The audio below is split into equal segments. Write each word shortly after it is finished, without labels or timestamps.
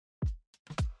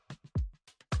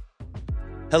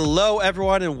Hello,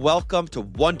 everyone, and welcome to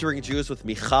Wondering Jews with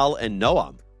Mijal and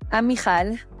Noam. I'm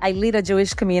Mijal. I lead a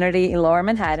Jewish community in Lower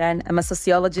Manhattan. I'm a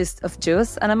sociologist of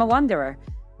Jews, and I'm a wanderer.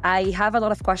 I have a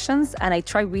lot of questions, and I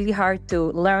try really hard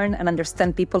to learn and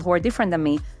understand people who are different than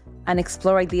me and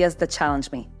explore ideas that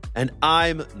challenge me. And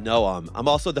I'm Noam. I'm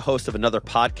also the host of another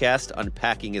podcast,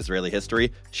 Unpacking Israeli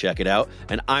History. Check it out.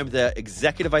 And I'm the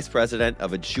executive vice president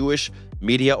of a Jewish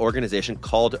media organization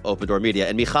called Open Door Media.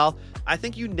 And Mijal, I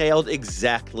think you nailed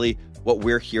exactly what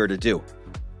we're here to do.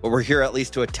 What we're here at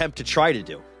least to attempt to try to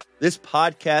do. This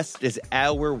podcast is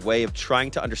our way of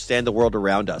trying to understand the world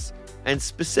around us, and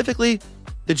specifically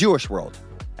the Jewish world,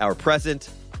 our present,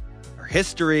 our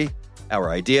history, our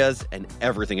ideas, and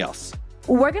everything else.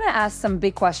 We're going to ask some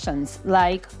big questions,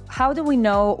 like how do we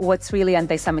know what's really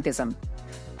anti-Semitism?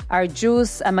 Are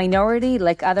Jews a minority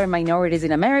like other minorities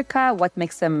in America? What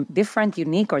makes them different,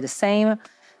 unique, or the same?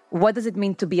 What does it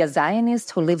mean to be a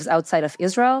Zionist who lives outside of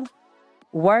Israel?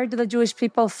 Where do the Jewish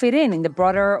people fit in the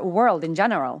broader world in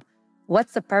general?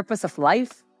 What's the purpose of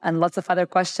life? And lots of other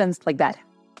questions like that.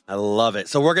 I love it.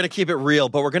 So we're going to keep it real,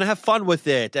 but we're going to have fun with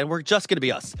it, and we're just going to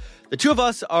be us. The two of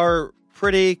us are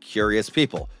pretty curious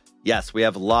people. Yes, we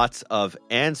have lots of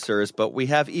answers, but we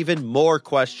have even more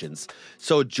questions.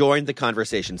 So join the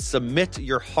conversation. Submit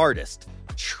your hardest,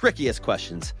 trickiest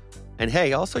questions. And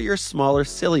hey, also your smaller,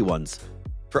 silly ones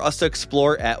for us to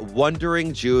explore at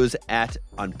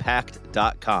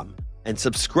wonderingjews@unpacked.com. And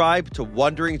subscribe to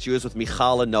Wondering Jews with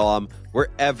Mijal and Noam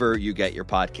wherever you get your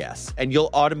podcasts. And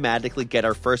you'll automatically get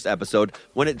our first episode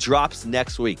when it drops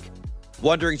next week.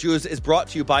 Wondering Jews is brought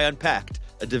to you by Unpacked,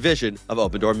 a division of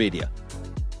Open Door Media.